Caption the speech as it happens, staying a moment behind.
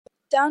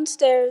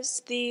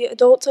Downstairs, the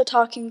adults are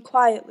talking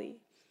quietly.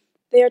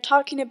 They are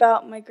talking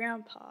about my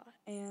grandpa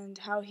and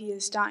how he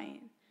is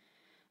dying.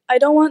 I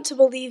don't want to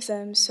believe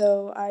them,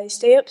 so I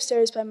stay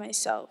upstairs by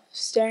myself,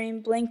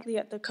 staring blankly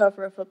at the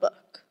cover of a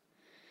book.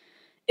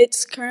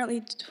 It's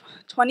currently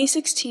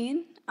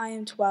 2016, I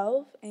am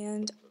 12,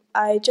 and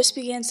I just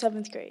began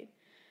 7th grade.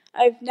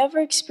 I've never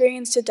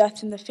experienced a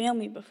death in the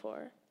family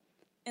before,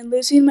 and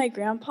losing my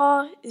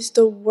grandpa is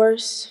the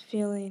worst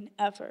feeling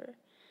ever.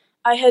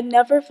 I had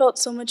never felt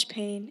so much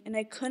pain, and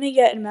I couldn't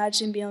yet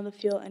imagine being able to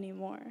feel any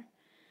more.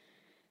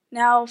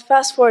 Now,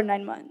 fast forward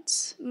 9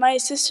 months. My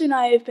sister and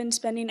I have been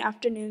spending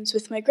afternoons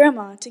with my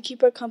grandma to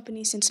keep her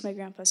company since my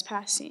grandpa's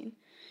passing.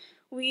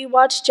 We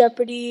watch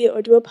Jeopardy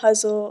or do a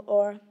puzzle,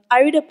 or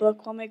I read a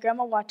book while my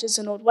grandma watches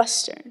an old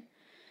Western.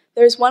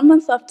 There's 1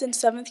 month left in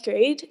 7th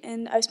grade,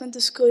 and I spent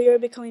the school year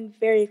becoming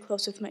very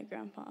close with my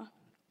grandpa,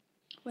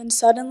 when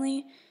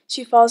suddenly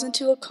she falls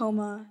into a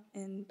coma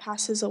and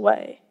passes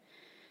away.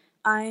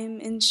 I'm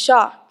in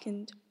shock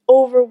and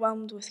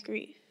overwhelmed with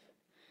grief.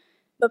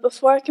 But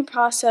before I can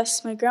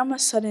process my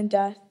grandma's sudden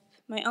death,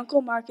 my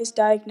Uncle Mark is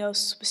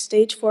diagnosed with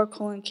stage 4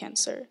 colon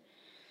cancer.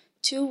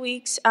 2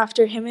 weeks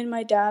after him and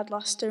my dad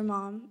lost their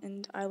mom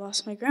and I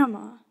lost my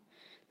grandma,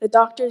 the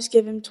doctors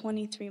give him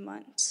 23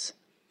 months.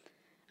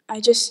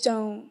 I just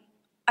don't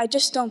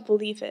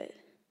believe it.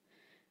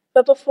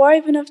 But before I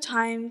even have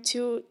time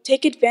to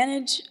take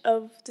advantage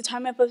of the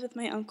time I've lived with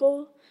my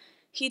uncle,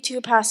 he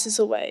too passes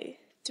away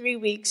 3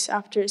 weeks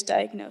after his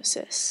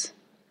diagnosis.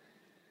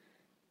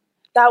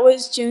 That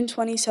was June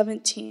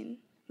 2017.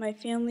 My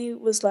family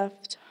was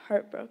left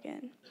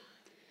heartbroken.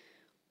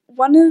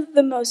 One of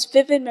the most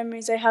vivid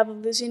memories I have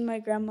of losing my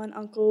grandma and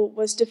uncle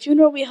was the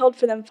funeral we held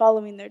for them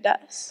following their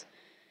deaths.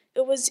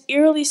 It was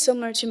eerily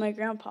similar to my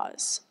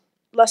grandpa's,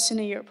 less than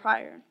a year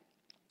prior.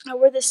 I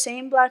wore the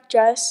same black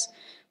dress,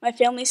 my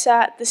family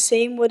sat at the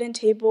same wooden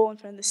table in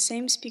front of the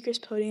same speaker's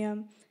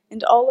podium,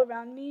 and all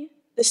around me,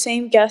 the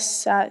same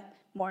guests sat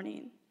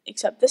mourning,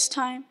 except this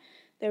time,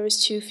 there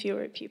was 2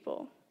 fewer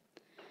people.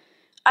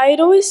 I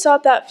had always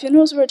thought that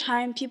funerals were a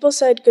time people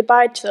said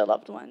goodbye to their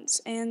loved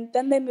ones, and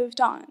then they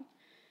moved on.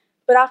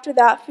 But after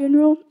that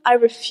funeral, I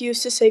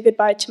refused to say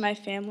goodbye to my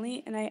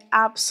family, and I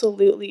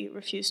absolutely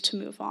refused to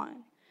move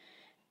on.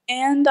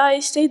 And I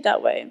stayed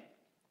that way.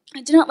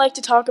 I didn't like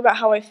to talk about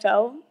how I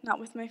felt, not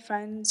with my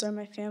friends or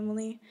my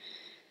family.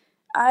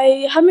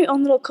 I had my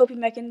own little coping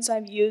mechanism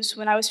I've used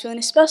when I was feeling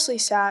especially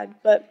sad,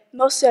 but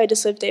mostly I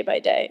just lived day by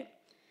day.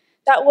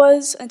 That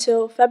was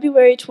until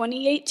February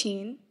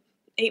 2018,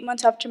 8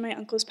 months after my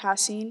uncle's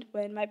passing,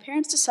 when my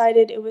parents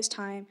decided it was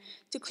time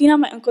to clean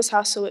out my uncle's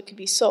house so it could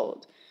be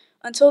sold.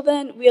 Until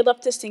then, we had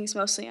left his things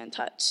mostly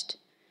untouched.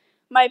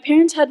 My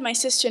parents had my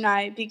sister and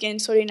I begin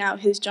sorting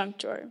out his junk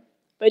drawer.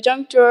 By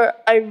junk drawer,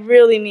 I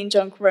really mean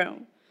junk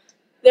room.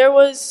 There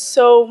was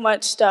so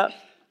much stuff.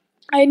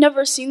 I had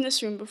never seen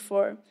this room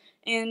before,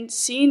 and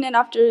seeing it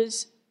after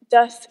his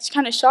death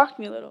kind of shocked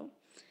me a little.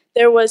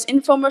 There was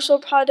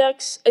infomercial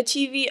products, a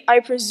TV I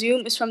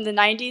presume is from the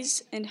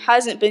 90s and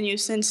hasn't been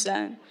used since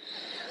then,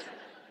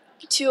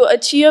 to a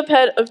chia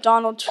pet of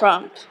Donald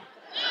Trump.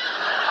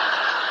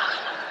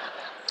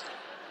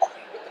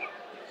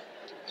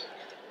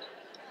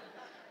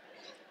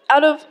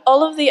 Out of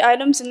all of the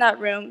items in that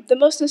room, the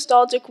most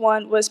nostalgic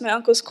one was my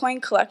uncle's coin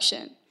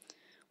collection.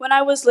 When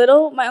I was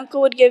little, my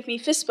uncle would give me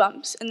fist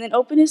bumps and then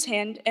open his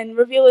hand and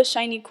reveal a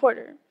shiny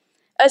quarter.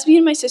 As me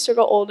and my sister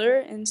got older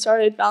and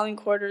started valuing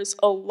quarters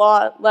a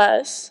lot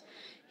less,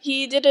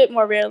 he did it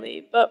more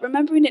rarely, but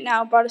remembering it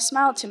now brought a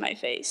smile to my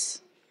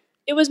face.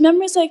 It was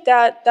memories like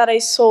that that I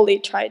solely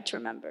tried to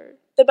remember,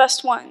 the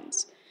best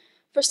ones.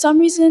 For some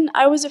reason,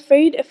 I was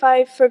afraid if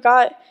I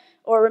forgot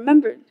or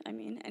remembered,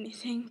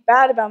 anything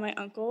bad about my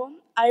uncle,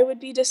 I would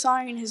be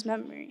dishonoring his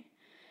memory.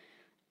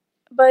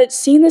 But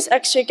seeing this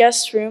extra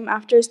guest room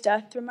after his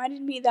death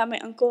reminded me that my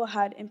uncle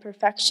had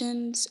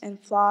imperfections and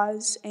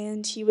flaws,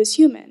 and he was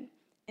human.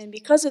 And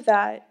because of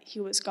that, he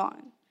was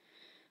gone.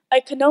 I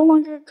could no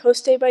longer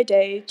coast day by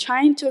day,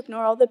 trying to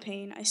ignore all the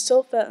pain I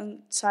still felt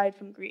inside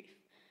from grief.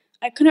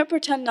 I couldn't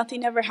pretend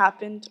nothing ever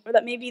happened, or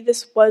that maybe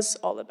this was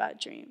all a bad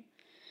dream.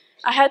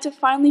 I had to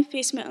finally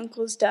face my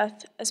uncle's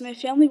death as my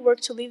family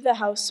worked to leave the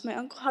house my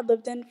uncle had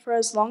lived in for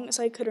as long as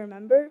I could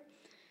remember,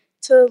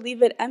 to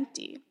leave it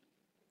empty.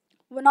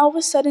 When all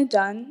was said and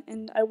done,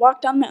 and I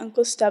walked down my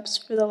uncle's steps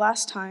for the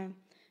last time,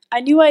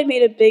 I knew I had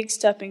made a big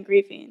step in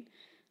grieving.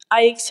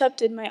 I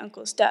accepted my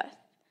uncle's death.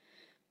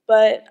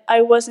 But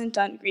I wasn't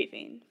done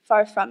grieving,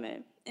 far from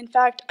it. In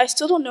fact, I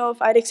still don't know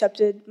if I'd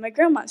accepted my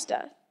grandma's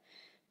death.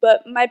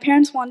 But my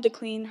parents wanted to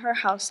clean her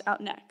house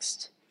out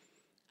next.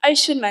 I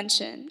should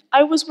mention,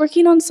 I was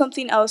working on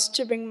something else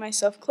to bring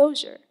myself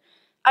closure.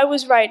 I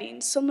was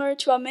writing, similar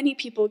to how many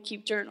people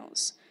keep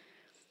journals.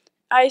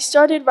 I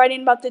started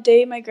writing about the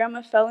day my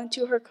grandma fell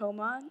into her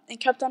coma and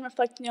kept on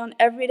reflecting on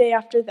every day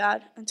after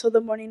that until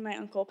the morning my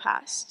uncle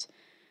passed.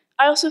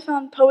 I also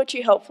found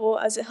poetry helpful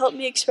as it helped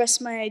me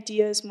express my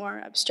ideas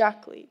more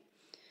abstractly.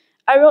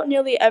 I wrote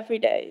nearly every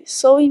day,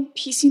 slowly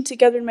piecing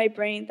together in my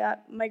brain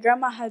that my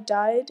grandma had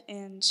died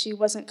and she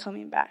wasn't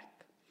coming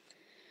back.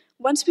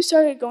 Once we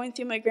started going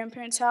through my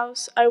grandparents'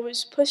 house, I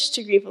was pushed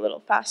to grieve a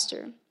little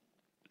faster.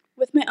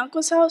 With my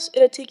uncle's house,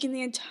 it had taken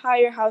the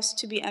entire house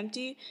to be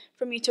empty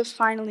for me to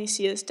finally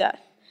see his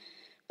death.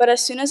 But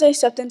as soon as I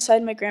stepped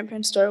inside my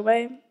grandparents'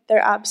 doorway,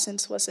 their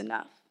absence was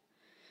enough.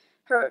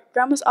 Her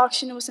grandma's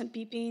oxygen wasn't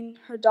beeping,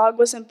 her dog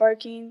wasn't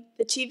barking,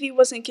 the TV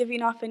wasn't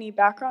giving off any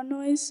background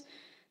noise.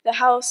 The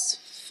house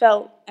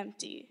felt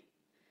empty.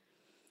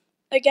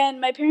 Again,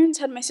 my parents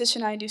had my sister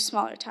and I do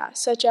smaller tasks,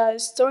 such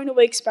as throwing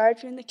away expired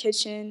food in the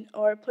kitchen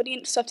or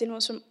putting stuffed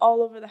animals from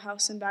all over the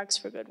house in bags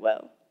for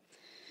Goodwill.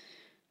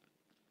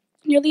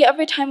 Nearly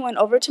every time I went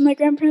over to my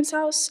grandparents'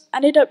 house, I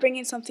ended up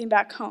bringing something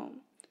back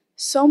home.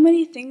 So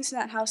many things in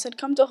that house had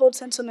come to hold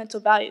sentimental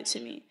value to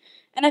me,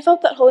 and I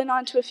felt that holding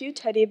on to a few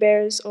teddy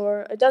bears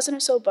or a dozen or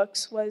so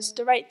books was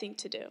the right thing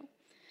to do.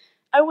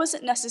 I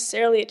wasn't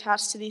necessarily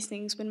attached to these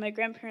things when my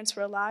grandparents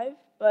were alive,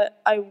 but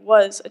I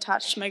was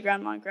attached to my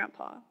grandma and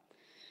grandpa.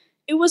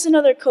 It was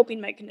another coping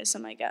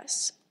mechanism, I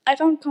guess. I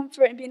found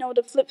comfort in being able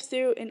to flip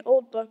through an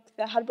old book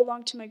that had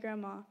belonged to my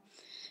grandma.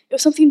 It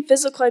was something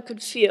physical I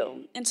could feel,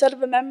 instead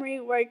of a memory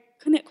where I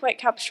couldn't quite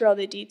capture all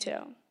the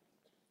detail.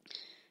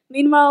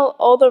 Meanwhile,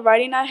 all the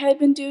writing I had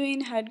been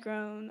doing had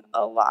grown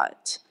a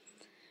lot.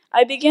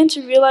 I began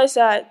to realize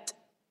that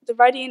the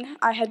writing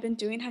I had been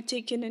doing had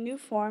taken a new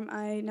form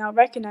I now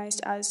recognized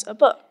as a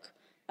book,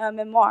 a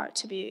memoir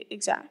to be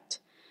exact.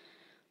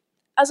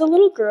 As a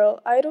little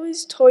girl, I had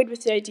always toyed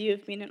with the idea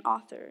of being an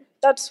author.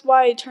 That's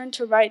why I turned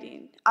to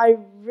writing. I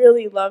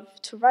really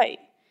love to write.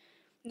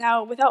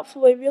 Now, without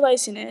fully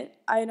realizing it,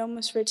 I had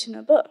almost written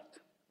a book.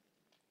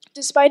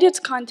 Despite its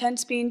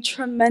contents being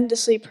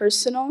tremendously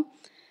personal,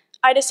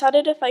 I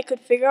decided if I could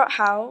figure out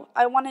how,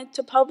 I wanted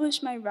to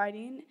publish my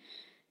writing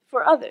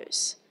for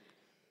others.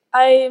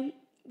 I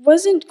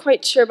wasn't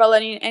quite sure about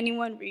letting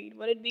anyone read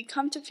what had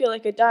become to feel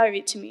like a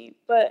diary to me,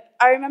 but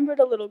I remembered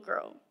a little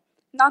girl.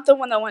 Not the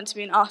one that wanted to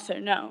be an author,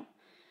 no.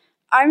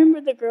 I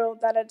remembered the girl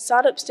that had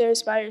sat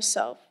upstairs by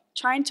herself,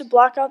 trying to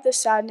block out the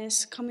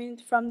sadness coming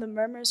from the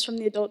murmurs from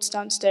the adults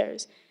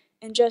downstairs,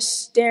 and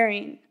just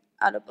staring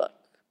at a book,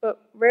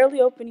 but rarely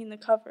opening the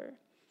cover.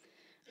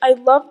 I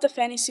loved the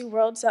fantasy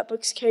worlds that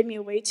books carried me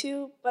away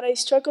to, but I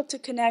struggled to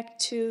connect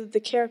to the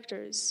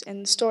characters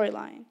and the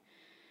storyline.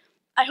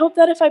 I hope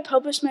that if I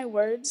published my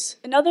words,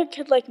 another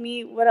kid like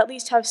me would at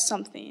least have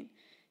something,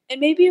 and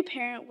maybe a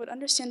parent would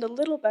understand a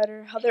little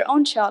better how their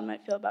own child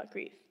might feel about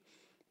grief,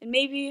 and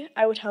maybe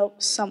I would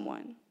help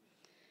someone.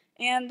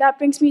 And that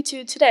brings me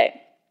to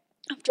today.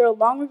 After a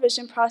long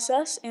revision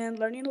process and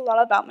learning a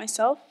lot about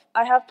myself,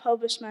 I have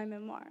published my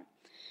memoir.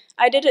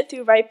 I did it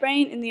through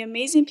RightBrain and the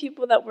amazing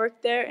people that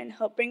worked there and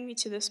helped bring me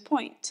to this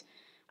point.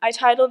 I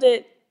titled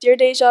it, Dear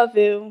Deja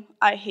Vu,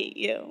 I Hate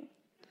You.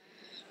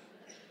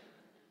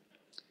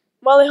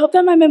 While I hope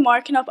that my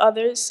memoir can help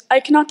others,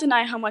 I cannot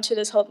deny how much it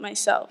has helped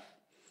myself.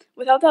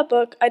 Without that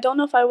book, I don't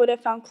know if I would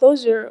have found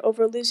closure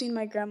over losing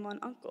my grandma and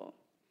uncle.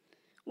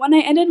 When I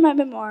ended my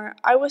memoir,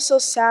 I was still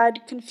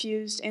sad,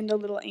 confused, and a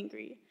little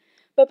angry.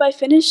 But by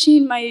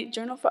finishing my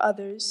journal for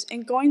others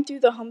and going through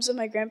the homes of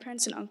my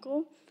grandparents and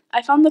uncle,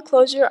 I found the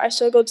closure I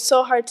struggled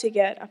so hard to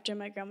get after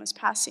my grandma's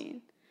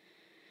passing.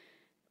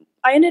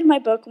 I ended my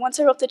book once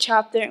I wrote the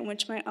chapter in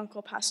which my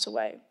uncle passed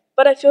away,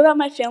 but I feel that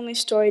my family's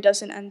story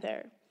doesn't end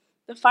there.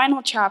 The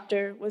final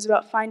chapter was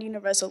about finding a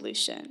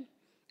resolution.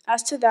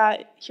 As to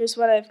that, here's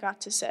what I've got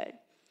to say.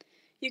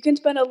 You can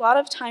spend a lot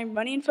of time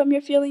running from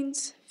your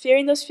feelings,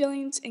 fearing those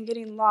feelings, and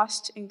getting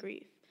lost in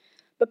grief.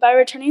 But by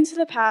returning to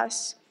the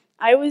past,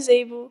 I was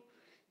able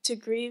to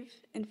grieve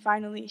and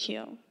finally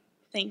heal.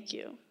 Thank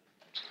you.